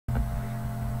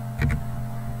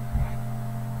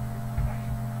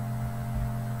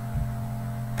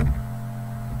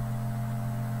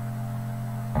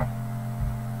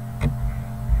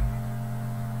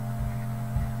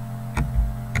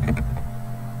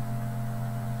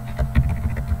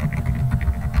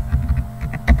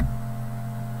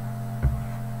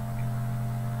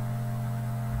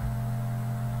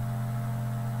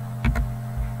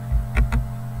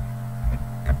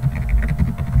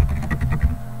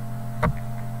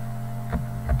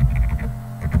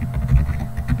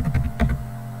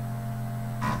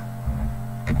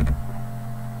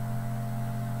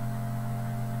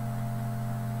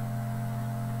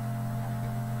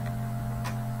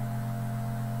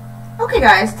Okay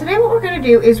guys, today what we're going to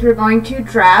do is we're going to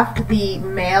draft the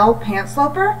male pant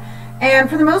sloper, and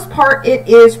for the most part it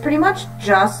is pretty much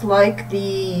just like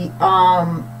the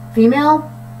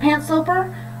female pant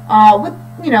sloper with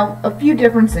a few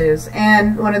differences.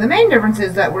 And one of the main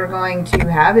differences that we're going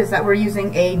to have is that we're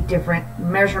using a different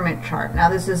measurement chart. Now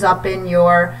this is up in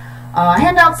your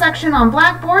handout section on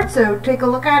Blackboard, so take a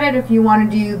look at it if you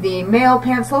want to do the male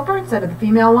pant sloper instead of the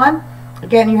female one.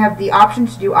 Again, you have the option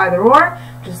to do either or.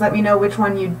 Just let me know which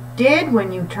one you did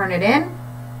when you turn it in.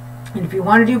 And if you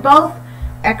want to do both,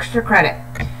 extra credit.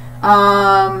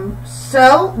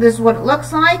 So this is what it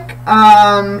looks like.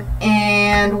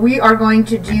 And we are going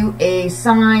to do a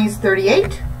size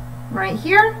 38 right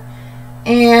here.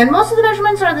 And most of the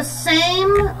measurements are the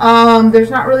same.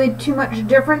 There's not really too much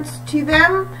difference to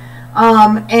them.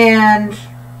 And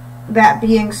that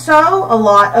being so, a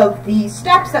lot of the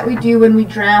steps that we do when we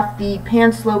draft the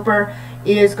pant sloper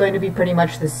is going to be pretty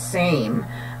much the same.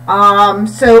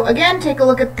 So again, take a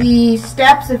look at the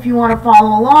steps if you want to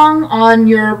follow along on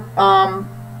your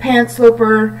pant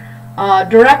sloper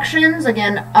directions,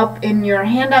 again up in your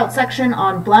handout section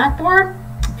on Blackboard.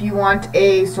 If you want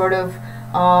a sort of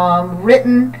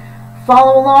written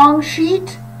follow along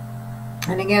sheet,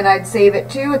 and again I'd save it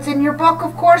too. It's in your book,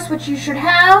 of course, which you should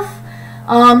have.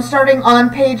 Starting on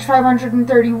page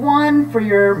 531 for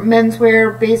your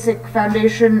menswear basic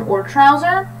foundation or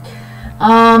trouser.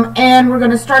 And we're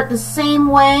going to start the same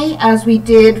way as we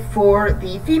did for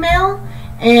the female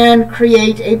and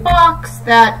create a box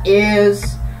that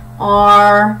is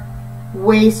our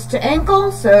waist to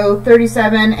ankle, so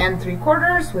 37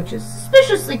 3/4, which is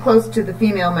suspiciously close to the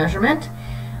female measurement.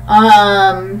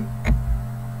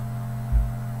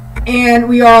 And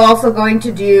we are also going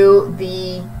to do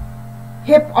the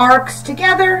hip arcs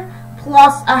together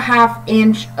plus a 1/2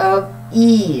 inch of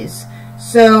ease.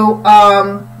 So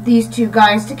these two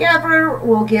guys together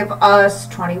will give us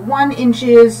 21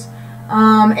 inches,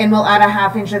 and we'll add a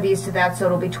 1/2 inch of ease to that, so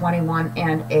it'll be 21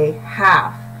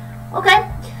 1/2. Okay,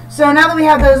 so now that we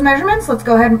have those measurements, let's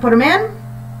go ahead and put them in.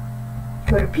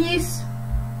 Go to piece,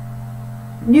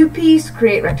 new piece,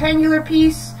 create rectangular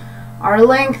piece. Our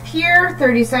length here,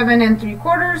 37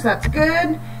 3/4, that's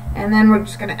good. And then we're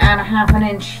just going to add a 1/2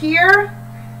 inch here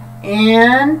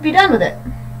and be done with it.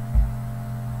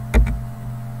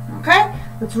 Okay,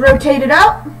 let's rotate it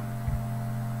up.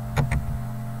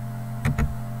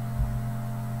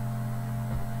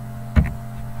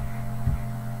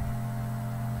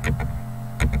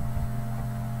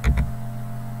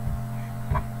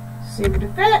 Seem to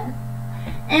fit.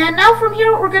 And now from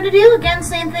here what we're going to do, again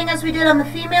same thing as we did on the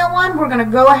female one, we're going to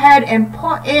go ahead and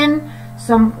put in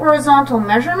some horizontal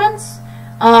measurements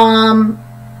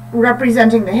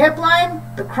representing the hip line,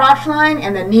 the crotch line,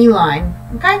 and the knee line.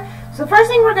 Okay, so first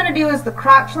thing we're going to do is the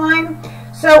crotch line.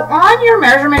 So on your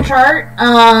measurement chart,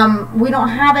 we don't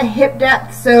have a hip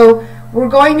depth, so we're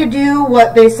going to do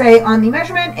what they say on the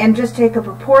measurement and just take a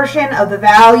proportion of the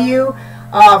value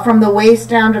from the waist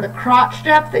down to the crotch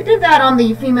depth. They did that on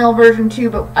the female version too,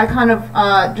 but I kind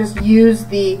of just used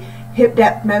the hip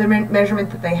depth measurement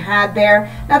that they had there.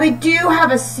 Now they do have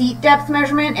a seat depth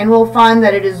measurement, and we'll find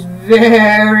that it is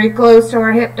very close to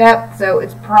our hip depth, so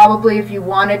it's probably, if you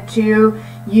wanted to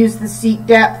use the seat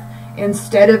depth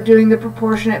instead of doing the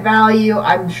proportionate value,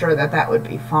 I'm sure that that would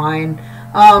be fine.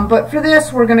 But for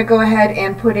this, we're going to go ahead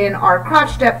and put in our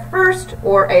crotch depth first,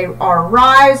 or our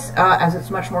rise, as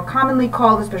it's much more commonly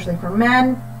called, especially for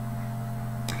men.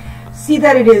 See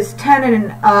that it is 10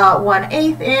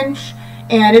 1/8 inch.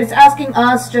 And it's asking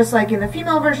us, just like in the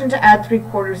female version, to add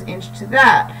 3/4 inch to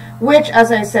that, which, as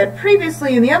I said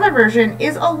previously in the other version,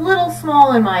 is a little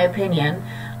small in my opinion.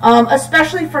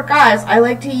 Especially for guys, I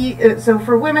like to so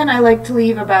for women I like to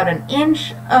leave about 1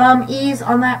 inch ease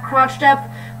on that crotch depth.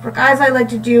 For guys I like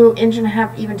to do 1.5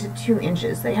 even to 2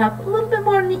 inches. They have a little bit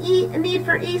more need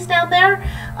for ease down there,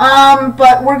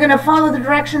 but we're going to follow the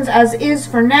directions as is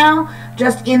for now.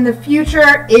 Just in the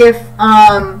future, if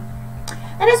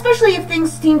and especially if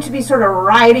things seem to be sort of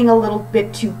riding a little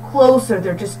bit too close, or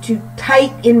they're just too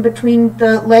tight in between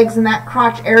the legs and that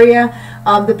crotch area,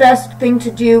 the best thing to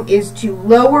do is to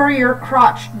lower your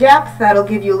crotch depth. That'll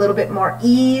give you a little bit more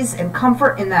ease and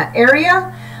comfort in that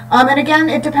area. And again,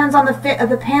 it depends on the fit of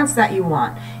the pants that you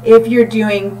want. If you're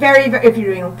doing if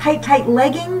you're doing tight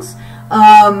leggings,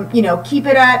 keep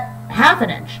it at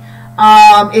 1/2 inch.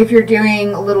 If you're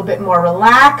doing a little bit more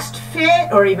relaxed fit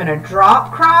or even a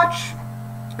drop crotch,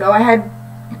 go ahead,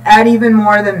 add even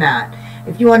more than that.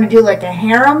 If you want to do like a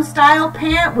harem style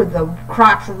pant with the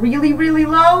crotch really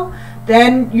low,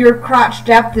 then your crotch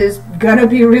depth is gonna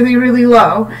be really, really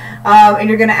low, and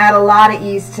you're gonna add a lot of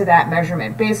ease to that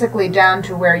measurement, basically down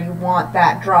to where you want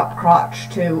that drop crotch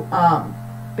to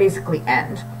basically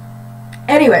end.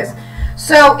 Anyways,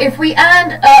 so if we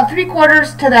add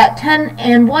 3/4 to that 10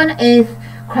 1/8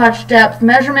 crotch depth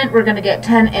measurement, we're gonna get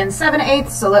 10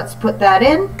 7/8. So let's put that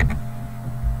in.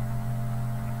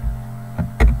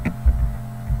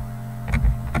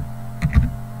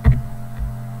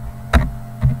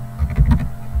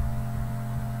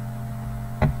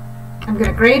 I'm going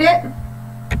to grade it.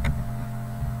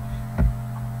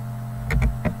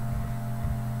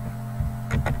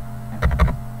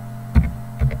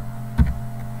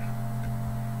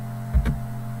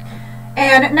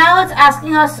 And now it's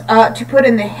asking us to put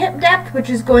in the hip depth, which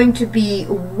is going to be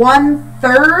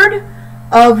 1/3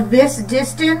 of this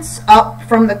distance up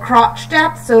from the crotch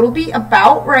depth. So it'll be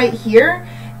about right here.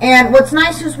 And what's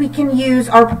nice is we can use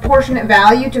our proportionate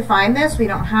value to find this. We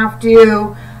don't have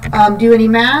to do any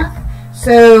math.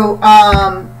 So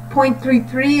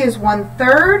 0.33 is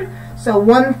 1/3. So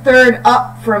 1/3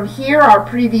 up from here, our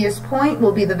previous point,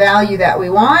 will be the value that we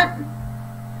want.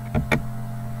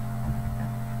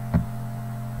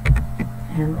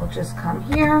 And we'll just come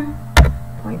here,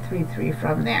 0.33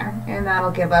 from there, and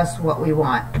that'll give us what we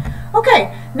want.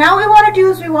 Okay, now what we want to do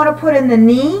is we want to put in the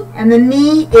knee, and the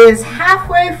knee is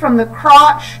halfway from the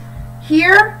crotch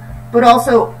here, but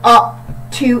also up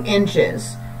 2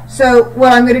 inches. So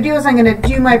what I'm going to do is I'm going to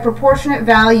do my proportionate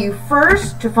value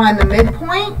first to find the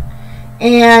midpoint,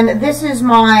 and this is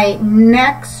my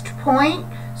next point.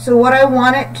 So what I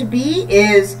want it to be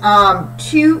is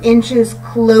 2 inches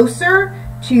closer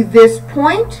to this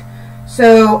point.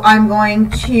 So I'm going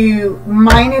to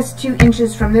minus 2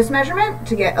 inches from this measurement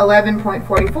to get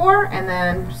 11.44, and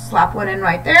then slap one in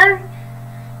right there.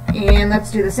 And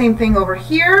let's do the same thing over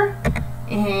here.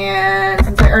 And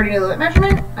since I already know that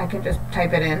measurement, I can just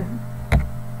type it in.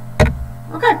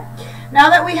 Okay, now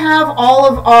that we have all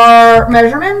of our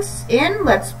measurements in,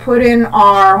 let's put in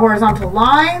our horizontal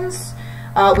lines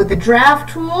with the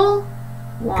draft tool.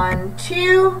 1,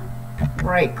 2,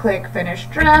 right click, finish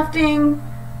drafting.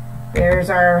 There's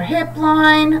our hip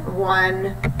line.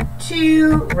 1,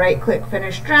 2, right click,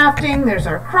 finish drafting. There's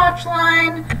our crotch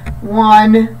line.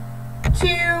 1,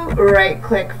 2, right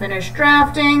click, finish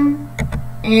drafting.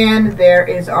 And there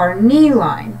is our knee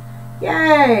line.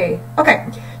 Yay! Okay,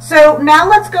 so now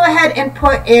let's go ahead and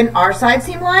put in our side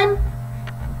seam line.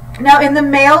 Now in the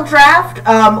male draft,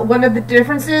 one of the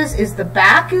differences is the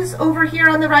back is over here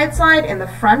on the right side and the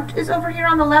front is over here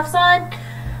on the left side.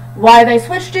 Why they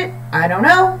switched it, I don't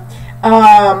know.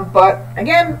 But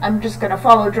again, I'm just going to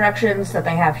follow directions that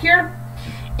they have here.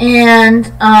 And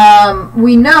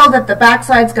we know that the back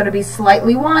side is going to be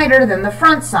slightly wider than the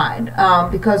front side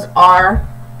because our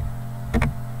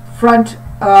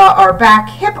back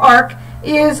hip arc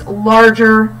is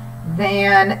larger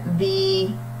than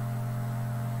the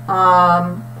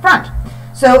front.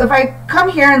 So if I come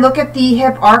here and look at the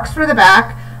hip arcs for the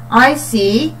back, I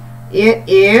see it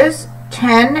is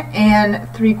 10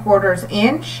 3/4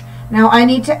 inch. Now I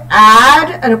need to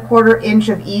add a 1/4 inch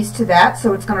of ease to that,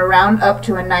 so it's going to round up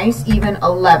to a nice even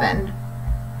 11.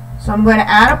 So I'm going to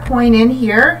add a point in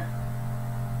here.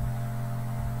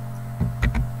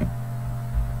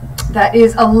 That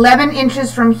is 11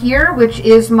 inches from here, which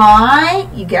is my,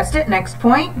 you guessed it, next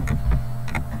point.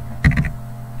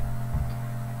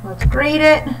 Let's grade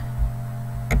it.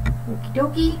 Okie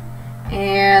dokie.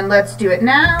 And let's do it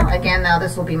now. Again, now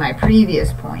this will be my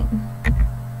previous point.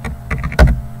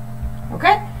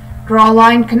 Okay, draw a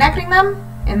line connecting them,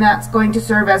 and that's going to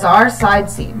serve as our side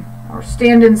seam, or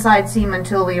stand-in side seam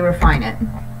until we refine it.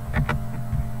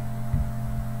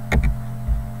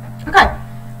 Okay,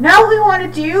 now what we want to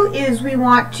do is we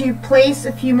want to place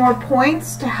a few more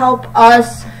points to help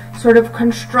us sort of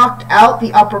construct out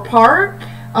the upper part.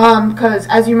 Because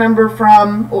as you remember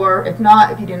from, or if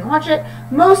not, if you didn't watch it,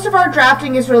 most of our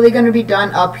drafting is really going to be done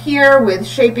up here with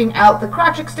shaping out the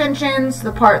crotch extensions,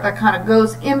 the part that kind of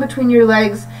goes in between your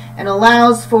legs and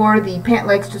allows for the pant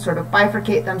legs to sort of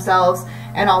bifurcate themselves,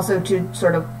 and also to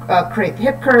sort of create the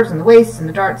hip curves and the waist and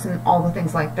the darts and all the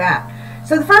things like that.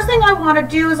 So the first thing I want to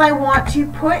do is I want to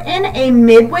put in a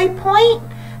midway point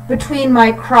between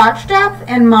my crotch depth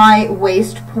and my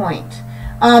waist point.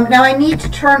 Now I need to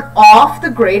turn off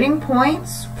the grading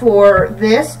points for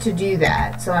this to do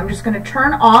that. So I'm just going to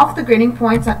turn off the grading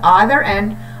points on either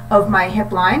end of my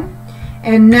hip line.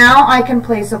 And now I can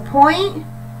place a point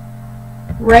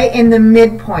right in the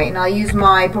midpoint, and I'll use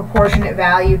my proportionate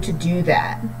value to do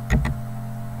that.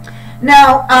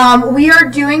 Now, we are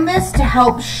doing this to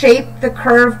help shape the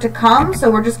curve to come,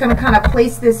 so we're just going to kind of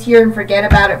place this here and forget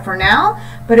about it for now,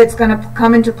 but it's going to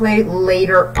come into play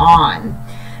later on.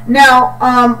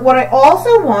 Now, what I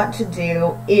also want to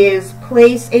do is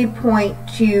place a point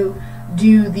to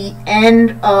do the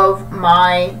end of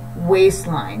my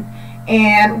waistline.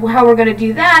 And how we're going to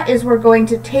do that is we're going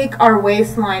to take our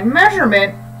waistline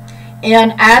measurement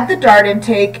and add the dart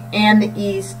intake and the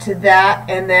ease to that,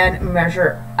 and then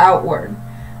measure outward.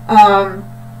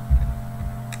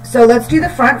 So let's do the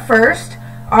front first.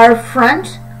 Our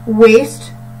front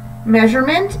waist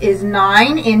measurement is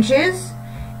 9 inches,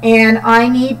 and I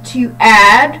need to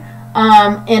add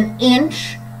an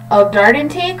inch of dart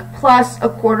intake plus a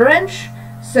 1/4 inch,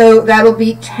 so that'll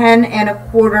be 10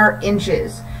 1/4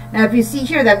 inches. Now, if you see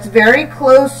here, that's very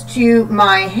close to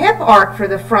my hip arc for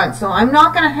the front, so I'm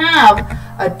not going to have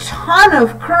a ton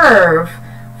of curve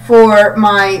for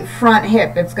my front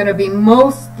hip. It's going to be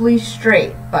mostly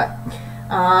straight, but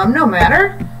no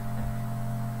matter.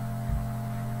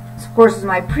 This, of course, is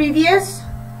my previous.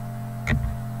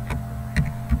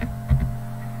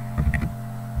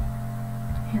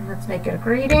 And let's make it a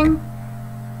grading.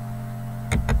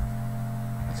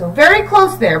 So very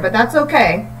close there, but that's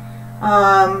okay.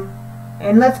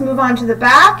 And let's move on to the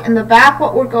back. In the back,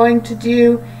 what we're going to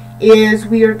do is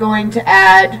we are going to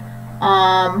add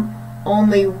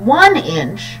only 1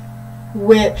 inch,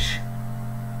 which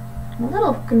I'm a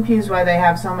little confused why they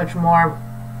have so much more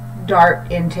dart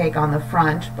intake on the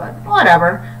front, but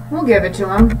whatever, we'll give it to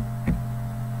them.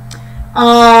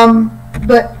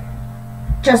 But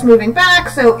just moving back,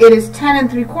 so it is 10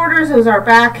 3/4 is our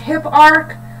back hip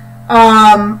arc.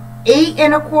 8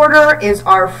 1/4 is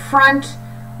our front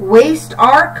waist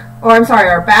arc, or I'm sorry,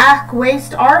 our back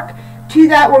waist arc. To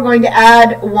that, we're going to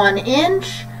add 1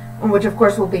 inch, which of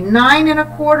course will be 9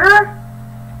 1/4.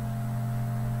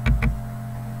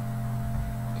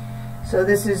 So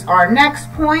this is our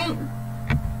next point.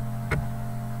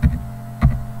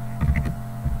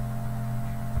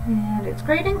 And it's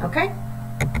grading, okay.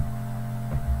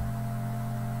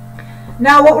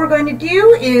 Now what we're going to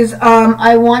do is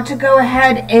I want to go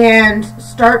ahead and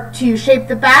start to shape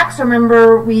the back. So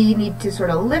remember, we need to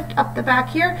sort of lift up the back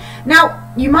here. Now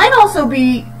you might also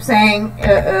be saying,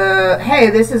 hey,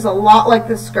 this is a lot like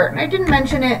the skirt. And I didn't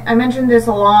mention it. I mentioned this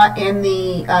a lot in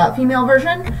the female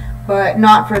version, but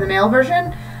not for the male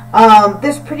version.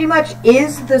 This pretty much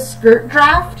is the skirt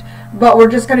draft, but we're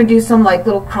just going to do some like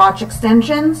little crotch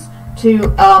extensions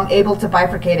to able to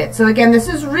bifurcate it. So again, this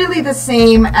is really the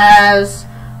same as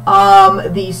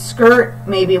the skirt,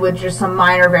 maybe with just some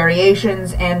minor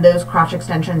variations and those crotch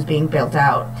extensions being built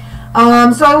out.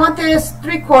 So I want this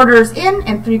 3/4 in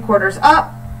and 3/4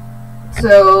 up.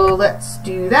 So let's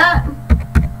do that.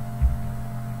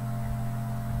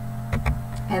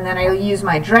 And then I'll use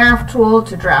my draft tool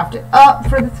to draft it up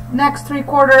for the next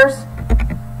 3/4.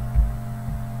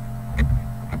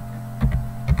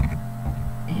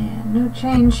 No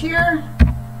change here.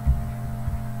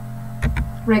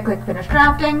 Right click, finish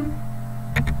drafting.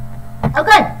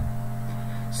 Okay,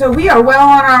 so we are well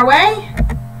on our way.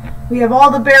 We have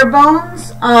all the bare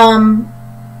bones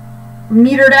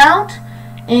metered out.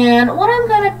 And what I'm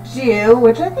going to do,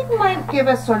 which I think might give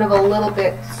us sort of a little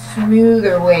bit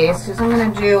smoother waist, is I'm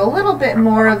going to do a little bit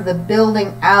more of the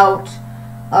building out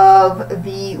of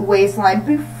the waistline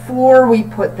before we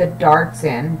put the darts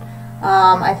in.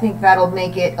 I think that'll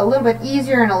make it a little bit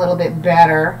easier and a little bit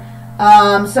better.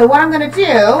 So what I'm going to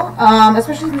do,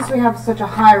 especially since we have such a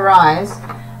high rise,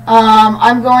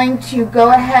 I'm going to go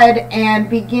ahead and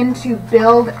begin to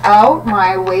build out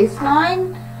my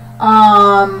waistline,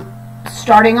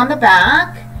 starting on the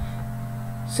back.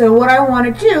 So what I want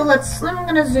to do, I'm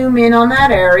going to zoom in on that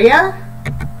area.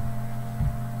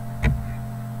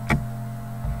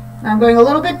 I'm going a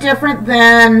little bit different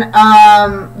than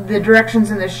the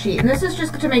directions in the sheet. And this is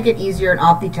just to make it easier in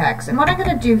Optitext. And what I'm going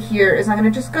to do here is I'm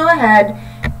going to just go ahead,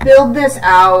 build this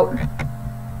out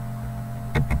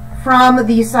from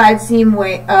the side seam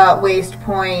waist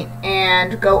point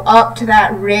and go up to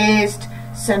that raised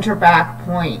center back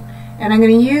point. And I'm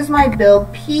going to use my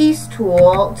build piece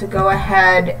tool to go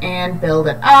ahead and build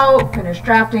it out, finish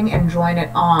drafting, and join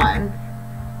it on.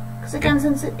 Because again,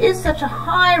 since it is such a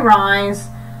high rise,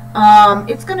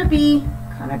 it's going to be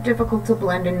kind of difficult to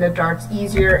blend in the darts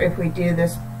easier if we do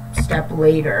this step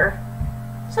later.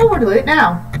 So we'll do it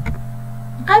now.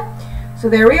 Okay, so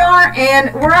there we are,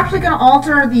 and we're actually going to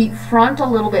alter the front a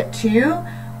little bit too.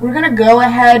 We're going to go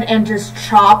ahead and just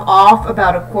chop off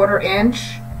about 1/4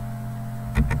 inch.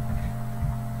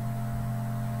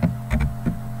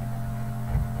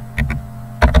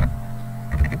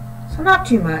 So not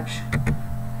too much.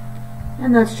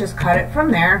 And let's just cut it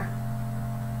from there.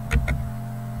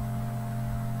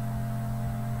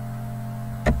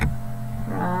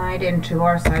 Right into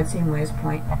our side seam waist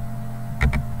point.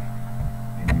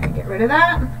 And get rid of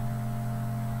that.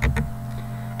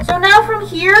 So now from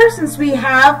here, since we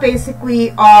have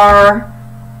basically our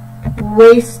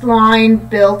waistline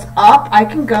built up, I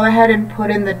can go ahead and put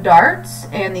in the darts,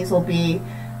 and these will be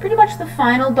pretty much the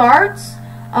final darts.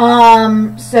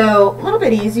 So a little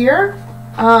bit easier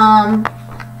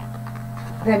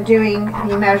than doing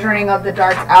the measuring of the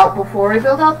darts out before we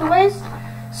build out the waist.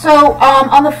 So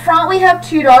on the front we have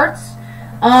 2 darts.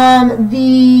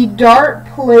 The dart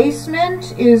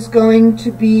placement is going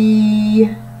to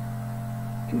be,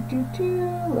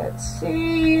 let's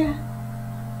see,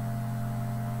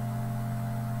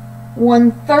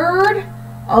 1/3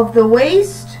 of the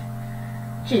waist.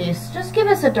 Jeez, just give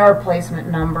us a dart placement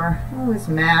number. Oh, this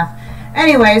math.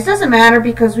 Anyways, doesn't matter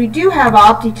because we do have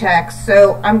Optitex,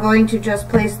 so I'm going to just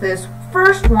place this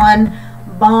first one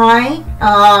by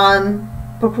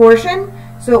proportion.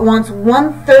 So it wants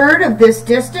 1/3 of this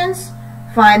distance.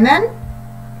 Fine then.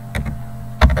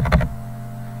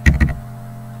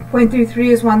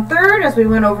 0.33 is 1/3, as we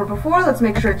went over before. Let's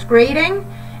make sure it's grading,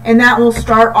 and that will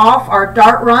start off our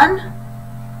dart run.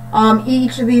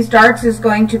 Each of these darts is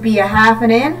going to be 1/2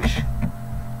 inch.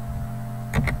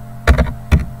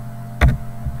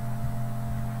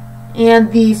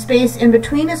 And the space in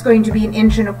between is going to be 1 1/4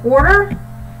 inches.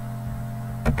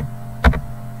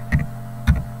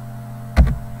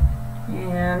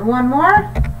 And one more.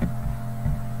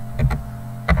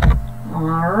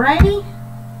 Alrighty.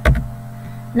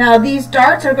 Now these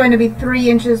darts are going to be 3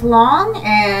 inches long,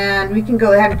 and we can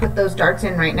go ahead and put those darts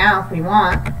in right now if we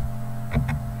want.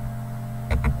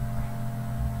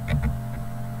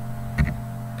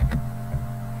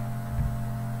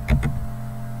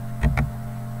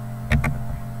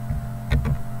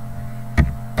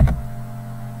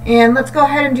 And let's go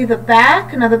ahead and do the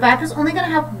back. Now the back is only going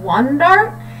to have 1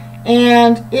 dart,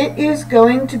 and it is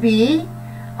going to be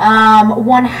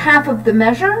 1/2 of the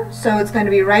measure, so it's going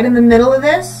to be right in the middle of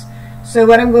this. So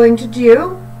what I'm going to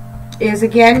do is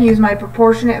again use my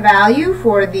proportionate value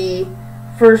for the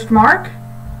first mark.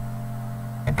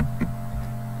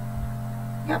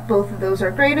 Yep, both of those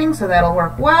are grading, so that'll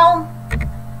work well.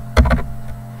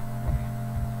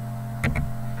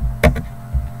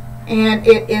 And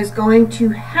it is going to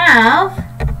have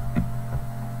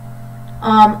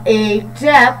a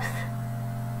depth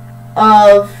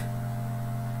of,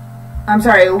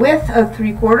 a width of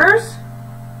 3/4.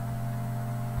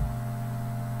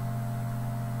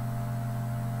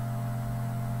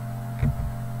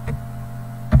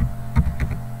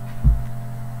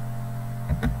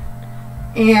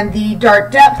 And the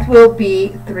dart depth will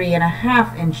be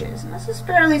 3.5 inches. And this is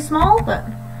fairly small, but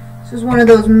this is one of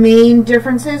those main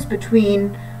differences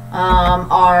between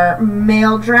our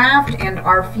male draft and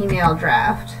our female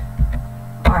draft,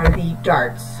 are the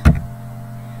darts.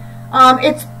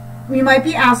 You might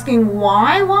be asking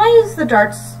why. Why is the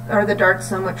darts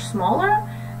so much smaller,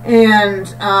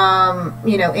 and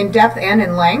in depth and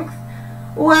in length?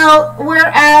 Well,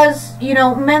 whereas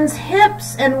men's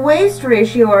hips and waist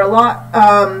ratio are a lot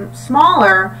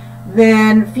smaller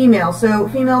than females. So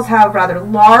females have rather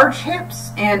large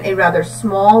hips and a rather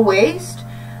small waist,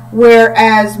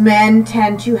 whereas men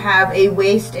tend to have a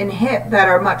waist and hip that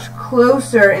are much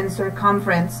closer in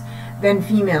circumference than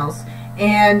females.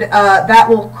 And that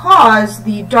will cause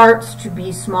the darts to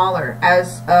be smaller,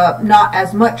 as not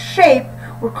as much shape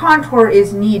or contour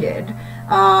is needed.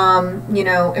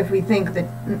 If we think that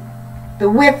the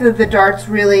width of the darts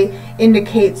really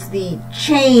indicates the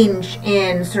change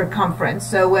in circumference.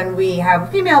 So when we have a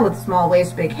female with small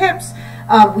waist, big hips,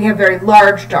 we have very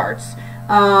large darts.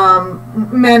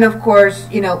 Men, of course,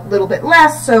 a little bit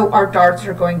less, so our darts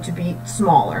are going to be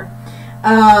smaller.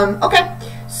 Okay,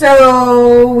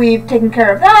 so we've taken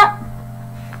care of that.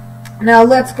 Now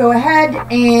let's go ahead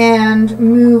and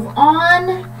move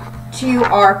on to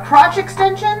our crotch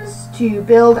extensions to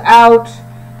build out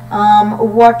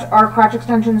what our crotch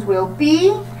extensions will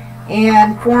be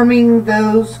and forming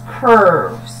those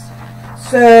curves.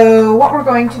 So what we're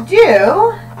going to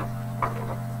do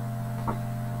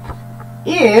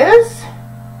is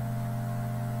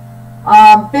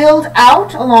build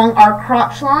out along our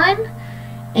crotch line,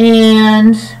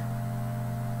 and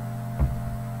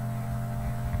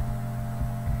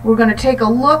we're going to take a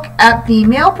look at the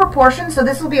male proportions. So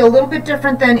this will be a little bit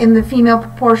different than in the female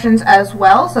proportions as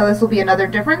well. So this will be another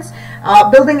difference.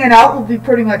 Building it out will be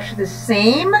pretty much the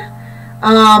same,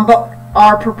 but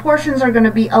our proportions are going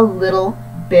to be a little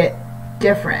bit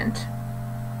different.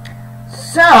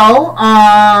 So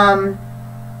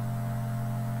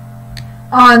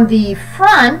On the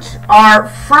front, our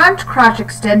front crotch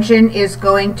extension is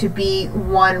going to be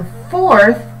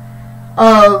 1/4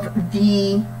 of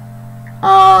the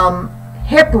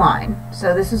hip line.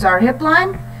 So this is our hip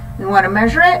line. We want to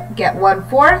measure it, get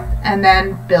 1/4, and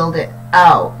then build it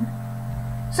out.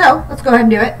 So let's go ahead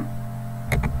and do it.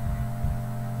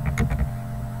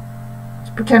 Let's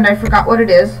pretend I forgot what it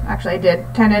is. Actually, I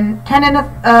did. 10 and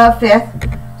a fifth.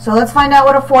 So let's find out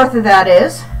what 1/4 of that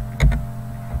is.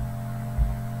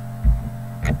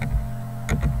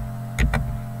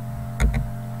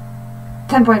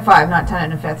 $10.5, not 10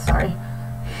 and a fifth, sorry.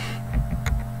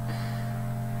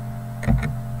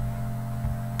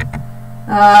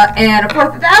 And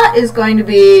 1/4 of that is going to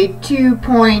be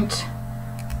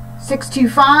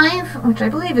 2.625, which I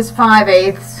believe is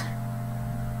 5/8.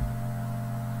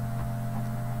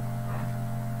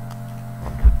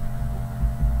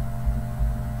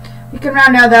 You can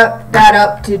round out that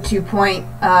up to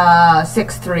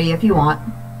 2.63 if you want.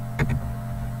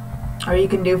 Or you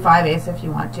can do 5/8 if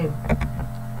you want to.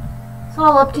 It's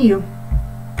all up to you.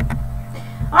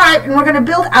 Alright, and we're going to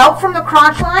build out from the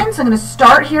crotch line. So I'm going to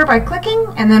start here by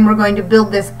clicking, and then we're going to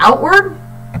build this outward.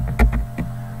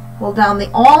 Hold down the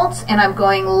Alt, and I'm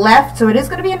going left, so it is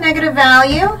going to be a negative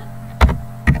value.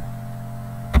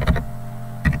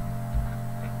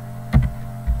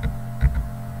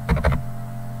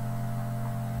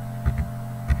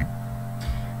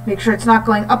 Make sure it's not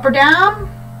going up or down.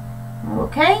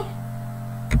 Okay.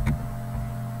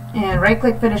 And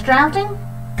right-click, finish drafting.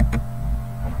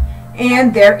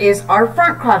 And there is our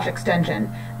front crotch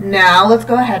extension. Now let's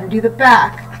go ahead and do the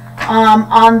back.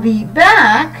 On the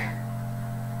back,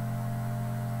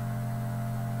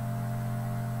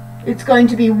 it's going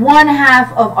to be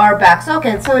 1/2 of our backs.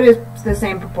 Okay, so it is the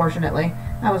same proportionately.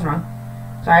 I was wrong.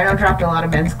 Sorry, I don't dropped a lot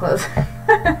of men's clothes.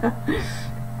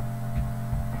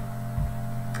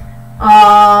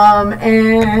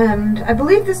 And I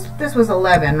believe this was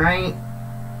 11, right?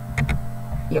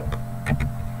 Yep.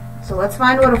 So let's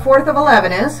find what 1/4 of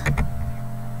 11 is.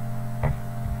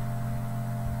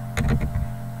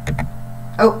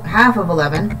 Oh, 1/2 of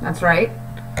 11. That's right.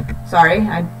 Sorry,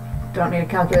 I don't need a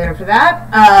calculator for that.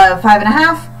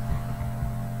 5.5.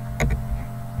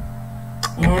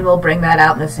 And we'll bring that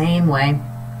out in the same way.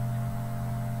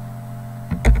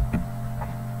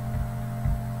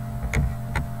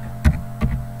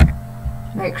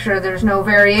 Make sure there's no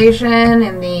variation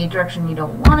in the direction you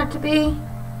don't want it to be.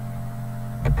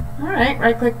 Alright,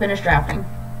 right-click, finish drafting.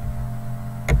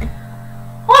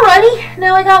 Alrighty,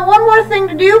 now I got one more thing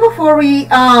to do before we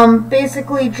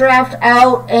basically draft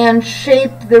out and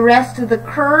shape the rest of the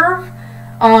curve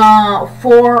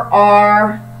for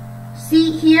our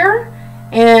seat here.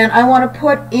 And I want to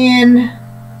put in a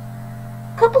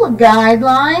couple of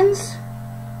guidelines.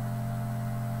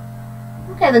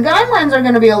 Okay, the guidelines are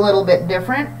going to be a little bit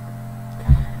different.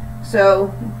 So,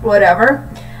 whatever.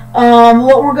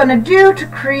 What we're going to do to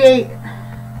create,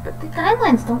 but the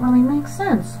guidelines don't really make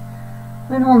sense.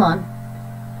 Wait, hold on.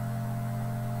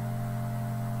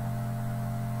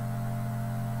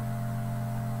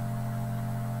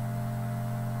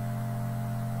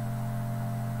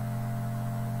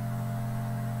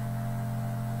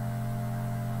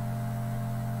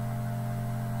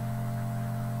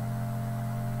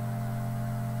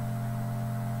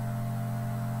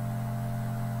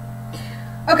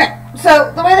 Okay,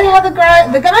 so the way they have the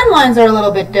guidelines are a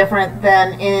little bit different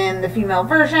than in the female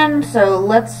version, so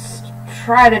let's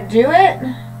try to do it.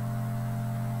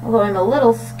 Although I'm a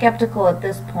little skeptical at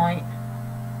this point.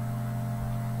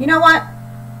 You know what?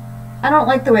 I don't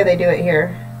like the way they do it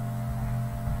here.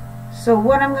 So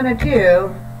what I'm going to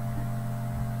do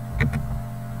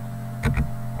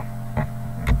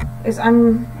is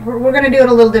we're going to do it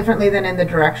a little differently than in the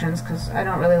directions, because I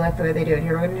don't really like the way they do it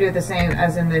here. We're going to do it the same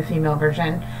as in the female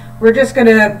version. We're just going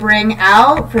to bring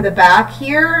out for the back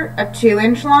here a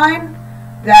 2-inch line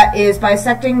that is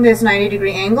bisecting this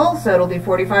 90-degree angle, so it'll be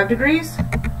 45 degrees.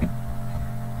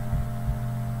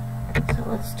 So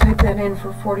let's type that in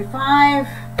for 45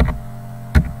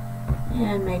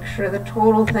 and make sure the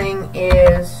total thing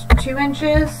is 2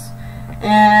 inches.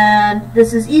 And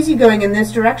this is easy going in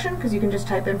this direction because you can just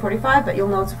type in 45, but you'll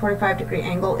know it's a 45-degree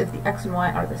angle if the X and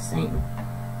Y are the same.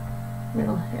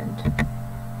 Little hint.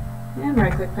 And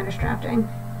right-click, finish drafting.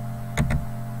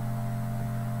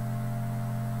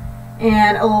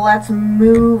 And let's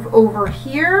move over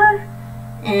here.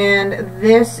 And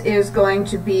this is going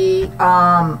to be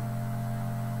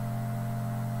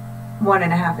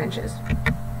 1.5 inches.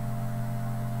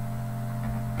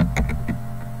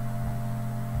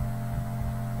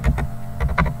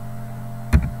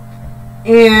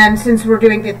 And since we're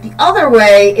doing it the other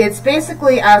way, it's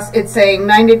basically it's saying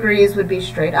 90 degrees would be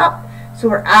straight up. So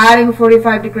we're adding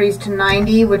 45 degrees to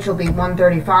 90, which will be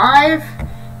 135.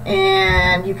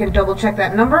 And you can double check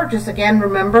that number. Just again,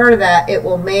 remember that it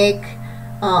will make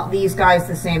these guys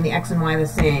the same, the X and Y the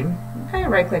same. Okay,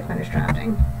 right click, finish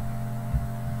drafting.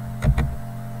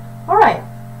 All right.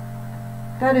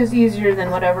 That is easier than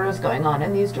whatever is going on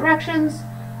in these directions.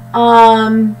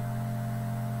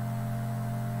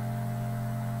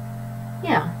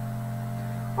 Yeah.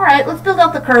 All right, let's build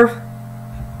out the curve.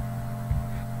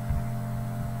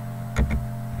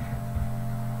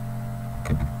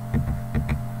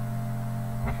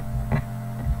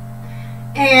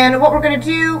 And what we're going to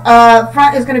do,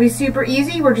 front is going to be super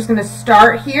easy. We're just going to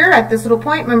start here at this little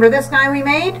point. Remember this guy we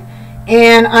made?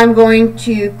 And I'm going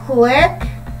to click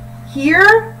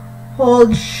here,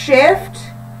 hold shift,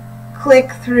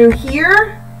 click through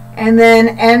here, and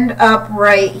then end up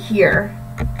right here.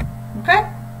 Okay?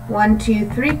 1, 2,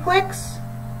 3 clicks,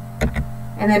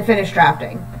 and then finish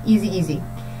drafting. Easy, easy.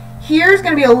 Here's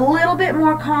going to be a little bit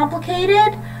more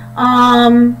complicated.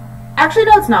 Actually,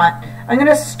 no, it's not. I'm going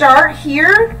to start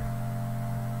here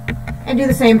and do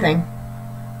the same thing.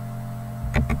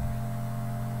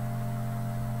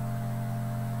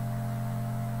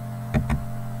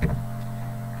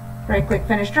 Right click,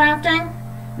 finish drafting.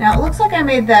 Now it looks like I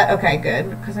made that, okay, good,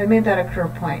 because I made that a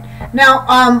curve point. Now,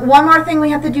 one more thing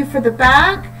we have to do for the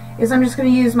back is I'm just going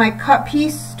to use my cut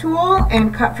piece tool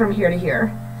and cut from here to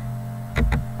here.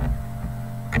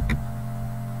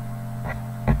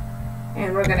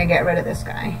 And we're going to get rid of this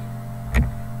guy.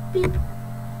 Beep.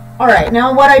 Alright,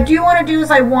 now what I do want to do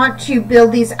is I want to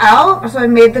build these out. So I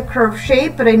made the curve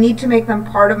shape, but I need to make them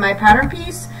part of my pattern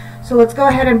piece. So let's go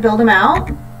ahead and build them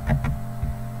out.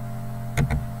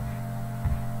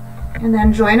 And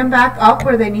then join them back up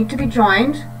where they need to be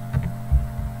joined.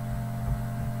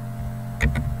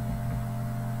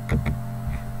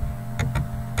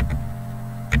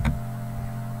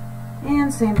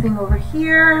 And same thing over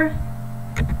here.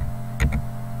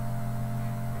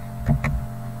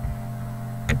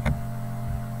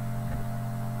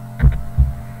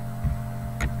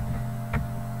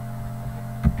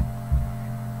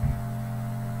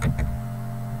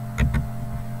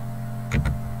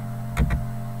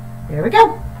 There we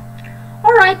go.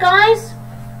 All right, guys,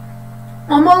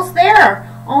 almost there.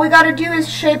 All we got to do is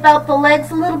shape out the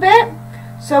legs a little bit.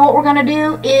 So what we're going to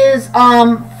do is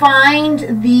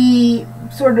find the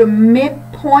sort of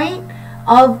midpoint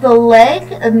of the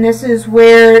leg, and this is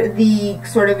where the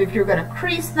sort of, if you're going to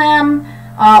crease them,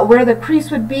 where the crease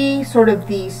would be, sort of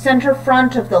the center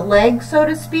front of the leg, so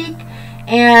to speak.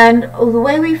 And the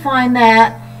way we find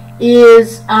that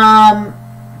is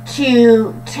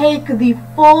to take the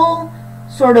full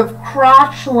sort of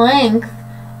crotch length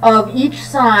of each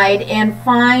side and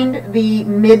find the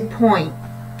midpoint.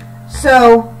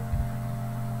 So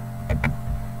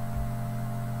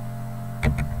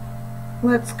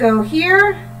let's go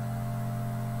here.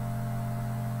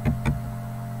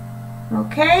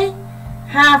 Okay,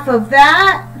 half of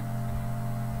that.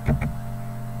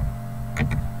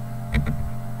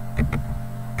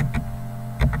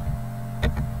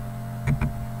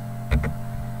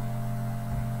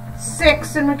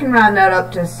 And we can round that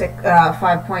up to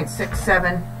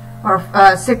 5.67 or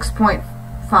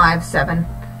 6.57.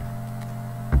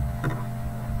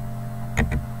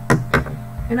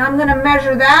 And I'm going to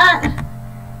measure that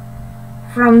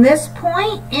from this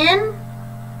point in,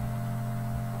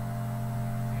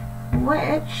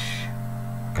 which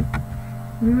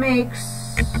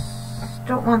makes,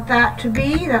 don't want that to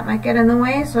be, that might get in the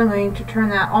way, so I'm going to turn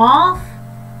that off.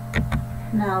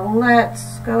 Now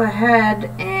let's go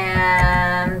ahead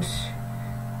and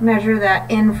measure that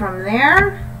in from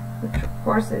there, which of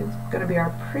course is going to be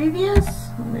our previous.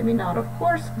 Well, maybe not, of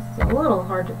course, because it's a little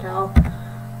hard to tell.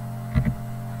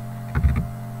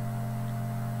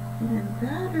 And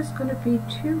that is going to be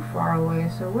too far away,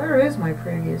 so where is my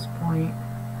previous point?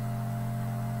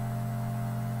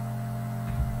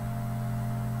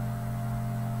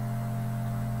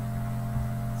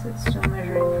 So it's still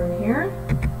measuring from here.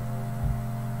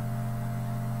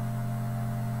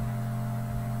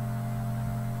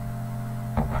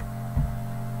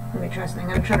 Let me try something.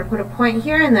 I'm going to try to put a point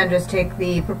here and then just take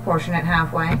the proportionate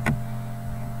halfway.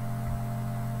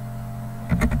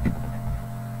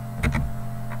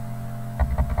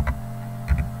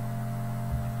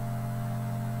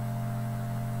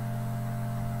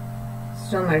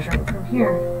 Still measuring from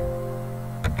here.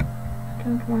 I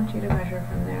don't want you to measure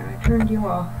from there. I turned you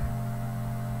off.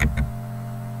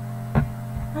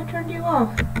 I turned you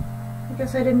off. I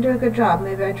guess I didn't do a good job.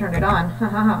 Maybe I turned it on.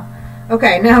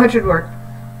 Okay, now it should work.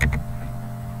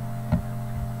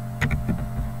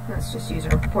 Let's just use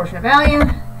our proportionate value.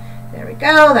 There we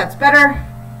go, that's better.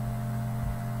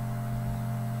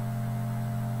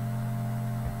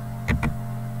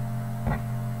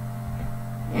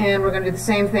 And we're going to do the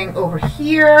same thing over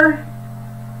here.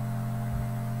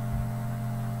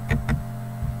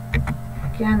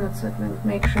 Again, let's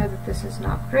make sure that this is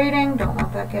not grading. Don't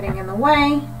want that getting in the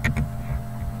way.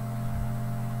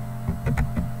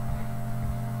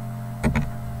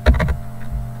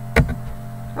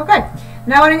 Okay,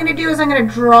 now what I'm going to do is I'm going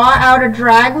to draw out a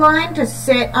drag line to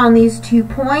sit on these 2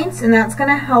 points, and that's going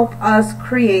to help us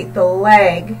create the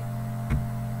leg.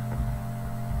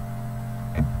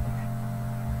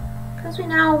 Because we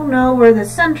now know where the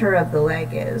center of the leg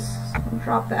is. So we'll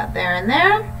drop that there and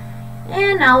there.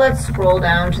 And now let's scroll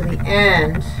down to the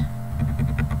end.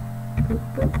 Boop,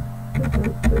 boop, boop,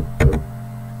 boop, boop,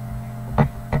 boop.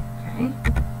 Okay,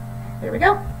 there we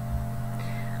go.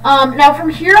 Now from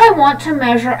here I want to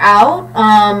measure out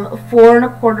 4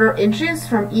 1/4 inches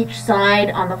from each side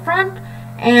on the front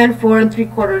and 4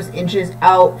 3/4 inches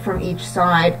out from each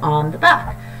side on the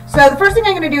back. So the first thing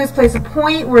I'm going to do is place a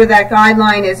point where that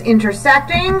guideline is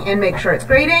intersecting and make sure it's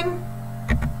grading.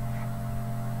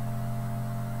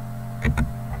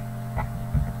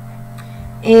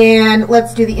 And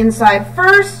let's do the inside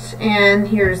first, and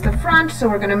here's the front, so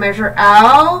we're going to measure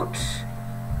out.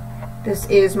 This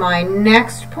is my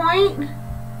next point,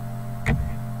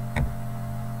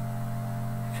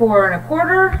 4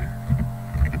 1/4.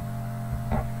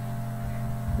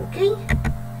 Okay,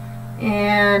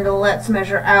 and let's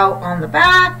measure out on the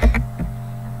back,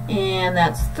 and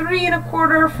that's 3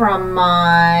 1/4 from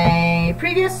my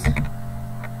previous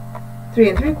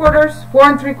 3 3/4,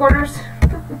 4 3/4.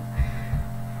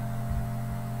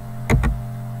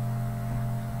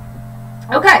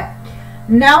 Okay,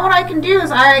 now what I can do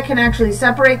is I can actually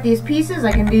separate these pieces.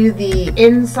 I can do the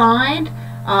inside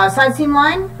side seam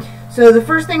line. So the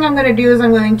first thing I'm going to do is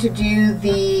I'm going to do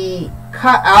the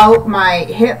cut out my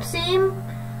hip seam.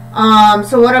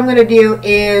 So what I'm going to do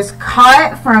is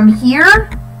cut from here,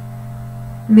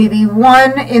 maybe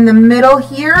one in the middle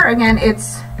here. Again,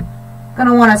 it's going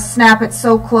to want to snap it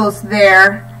so close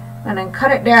there, and then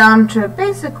cut it down to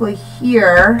basically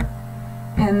here,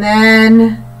 and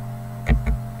then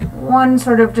one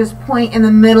sort of just point in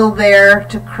the middle there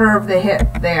to curve the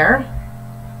hip there.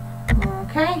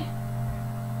 Okay.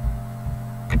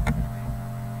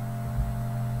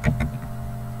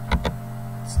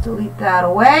 Let's delete that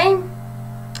away.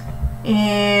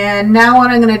 And now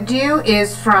what I'm going to do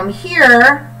is from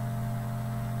here,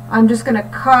 I'm just going to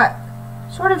cut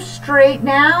sort of straight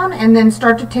down and then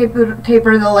start to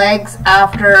taper the legs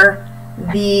after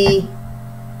the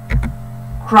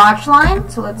crotch line.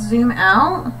 So let's zoom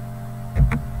out.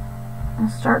 I'll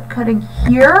start cutting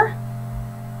here,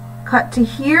 cut to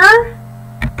here,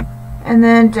 and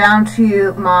then down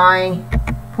to my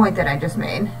point that I just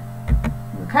made.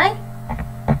 Okay,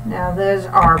 now there's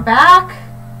our back.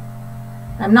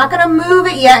 I'm not going to move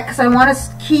it yet because I want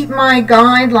to keep my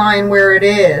guideline where it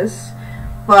is,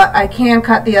 but I can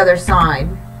cut the other side,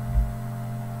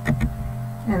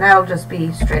 and that'll just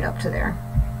be straight up to there.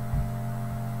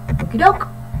 Okie doke.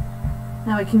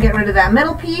 Now we can get rid of that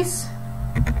middle piece.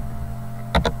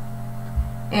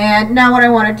 And now what I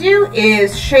want to do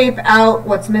is shape out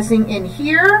what's missing in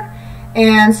here.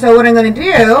 And so what I'm going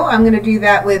to do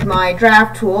that with my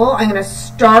draft tool. I'm going to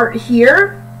start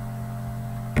here,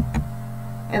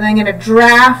 and I'm going to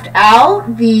draft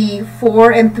out the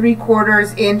 4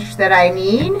 3/4 inch that I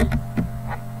need.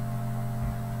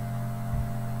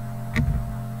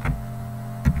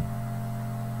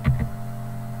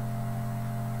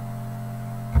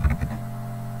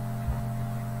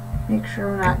 Make sure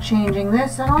we're not changing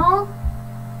this at all.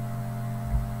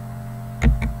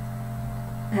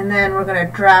 And then we're going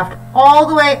to draft all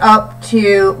the way up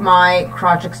to my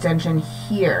crotch extension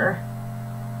here.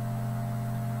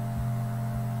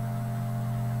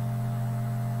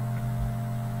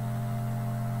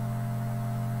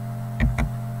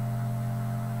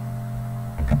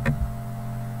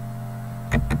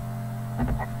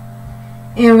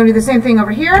 And we're going to do the same thing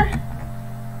over here.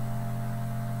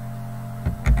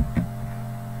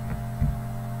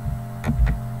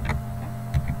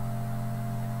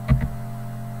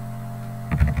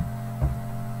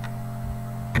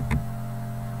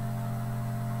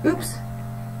 Oops,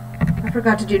 I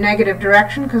forgot to do negative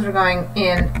direction because we're going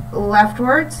in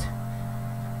leftwards.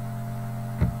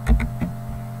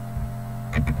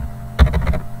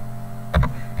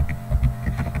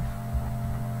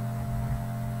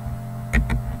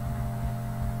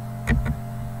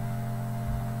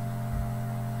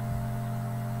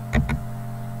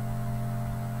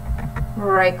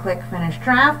 Right click, finish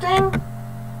drafting.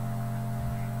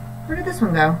 Where did this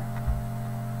one go?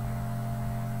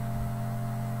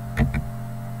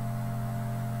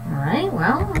 Alright,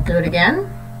 well, I'll do it again.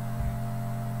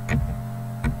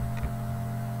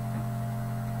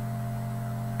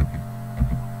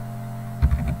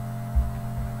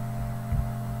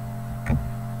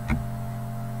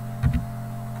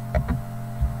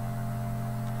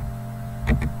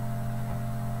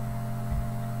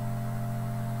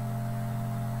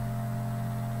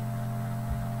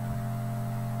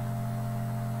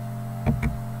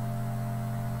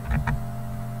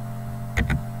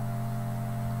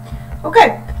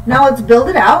 Okay, now let's build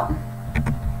it out.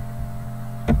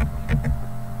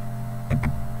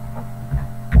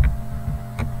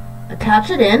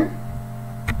 Attach it in.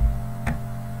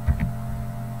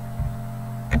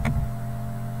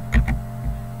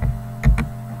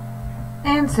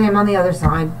 And same on the other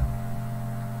side.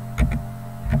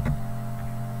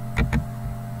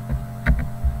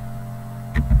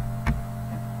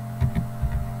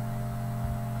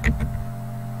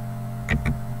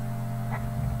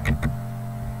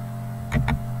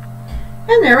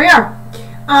 And there we are.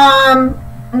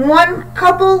 One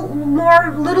couple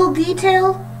more little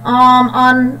detail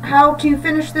on how to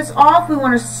finish this off. We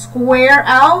want to square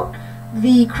out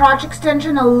the crotch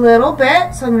extension a little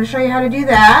bit, so I'm going to show you how to do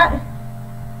that.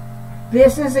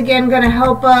 This is again going to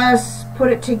help us put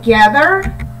it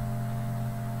together,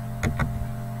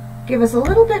 give us a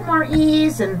little bit more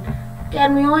ease, and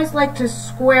again, we always like to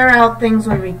square out things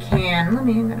when we can. I'm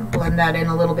going to blend that in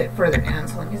a little bit further down,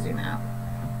 so let me zoom out.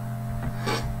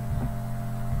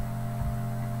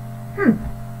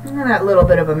 Look at that little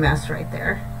bit of a mess right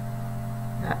there.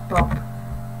 That bump.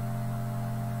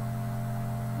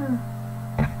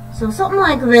 So something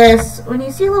like this, when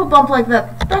you see a little bump like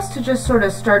that, it's best to just sort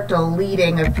of start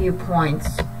deleting a few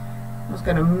points. I was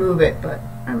going to move it, but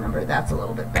I remember that's a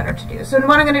little bit better to do. So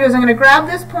what I'm going to do is I'm going to grab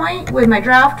this point with my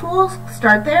draft tools,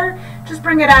 start there, just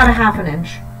bring it out a ½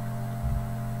 inch.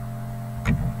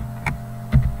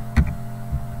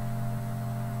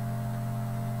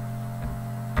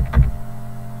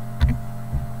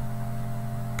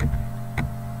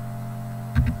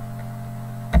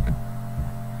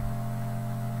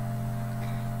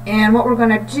 And what we're going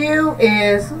to do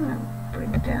is, I'm going to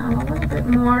bring it down a little bit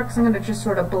more because I'm going to just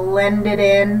sort of blend it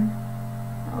in.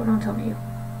 Oh, don't tell me you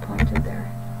pointed there.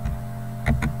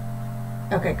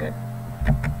 Okay, good.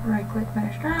 Right click,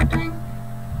 finish drafting.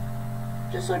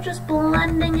 Just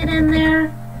blending it in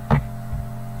there.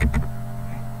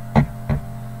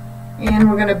 And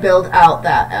we're going to build out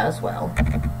that as well.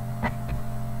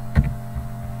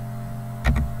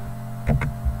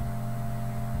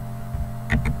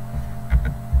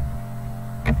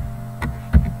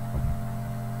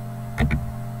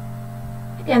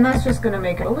 Again, that's just going to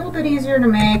make it a little bit easier to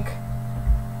make.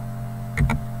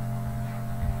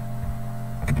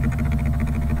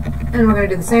 And we're going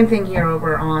to do the same thing here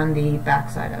over on the back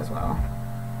side as well.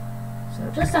 So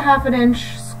just a ½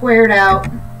 inch squared out.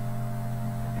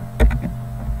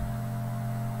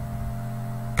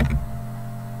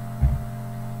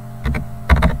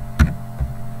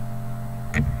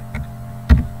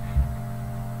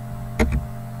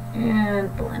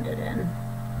 And blend it in.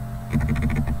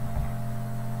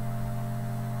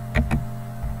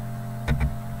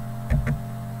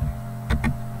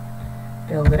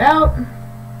 Build it out.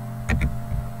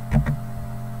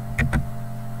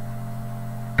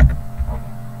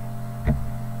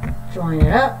 Join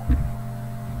it up.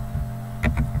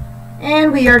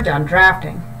 And we are done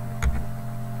drafting.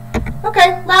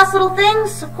 Okay, last little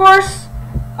things, of course.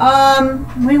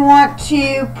 We want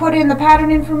to put in the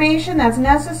pattern information that's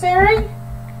necessary.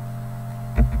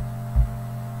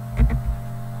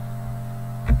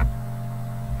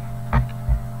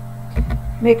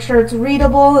 Make sure it's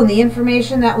readable and the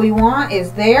information that we want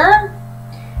is there.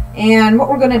 And what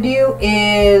we're going to do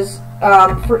is,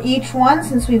 for each one,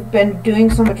 since we've been doing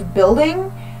so much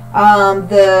building,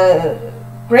 the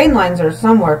grain lines are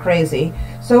somewhere crazy.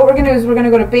 So what we're going to do is we're going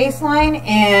to go to baseline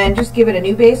and just give it a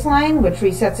new baseline, which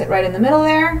resets it right in the middle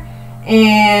there.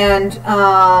 And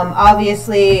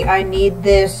obviously I need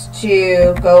this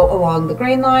to go along the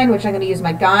grain line, which I'm going to use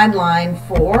my guideline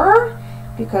for,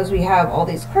 because we have all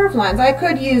these curved lines. I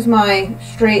could use my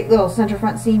straight little center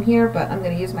front seam here, but I'm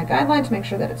going to use my guideline to make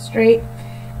sure that it's straight.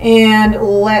 And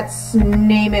let's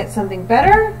name it something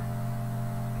better.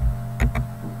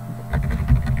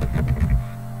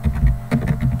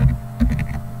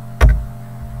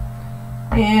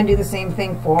 And do the same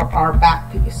thing for our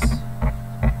back piece.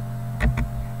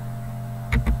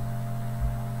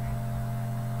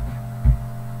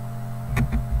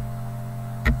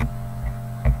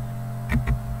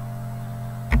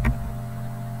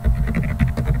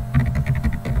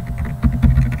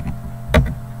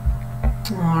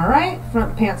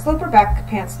 front pant sloper, back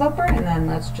pant sloper, and then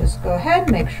let's just go ahead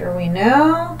and make sure we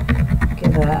know.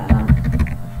 Give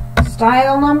a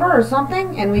style number or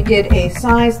something, and we did a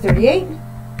size 38.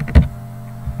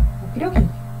 Okie dokie.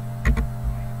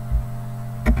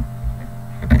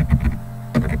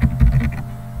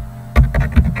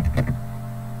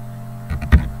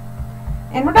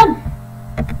 And we're done.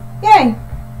 Yay.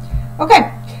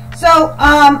 Okay, so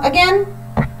again,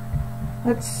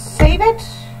 let's save it.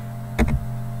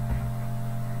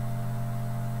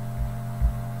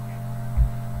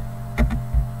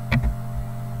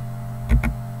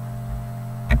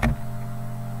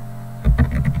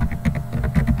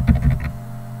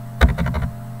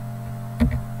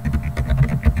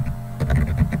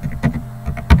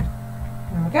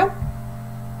 There we go.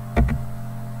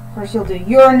 Of course, you'll do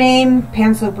your name,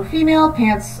 pant sloper female,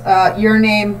 pants, your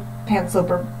name, pant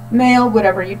sloper male,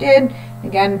 whatever you did.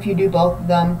 Again, if you do both of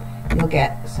them, you'll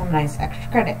get some nice extra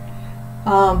credit.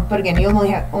 But again, you only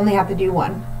have to do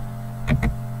one.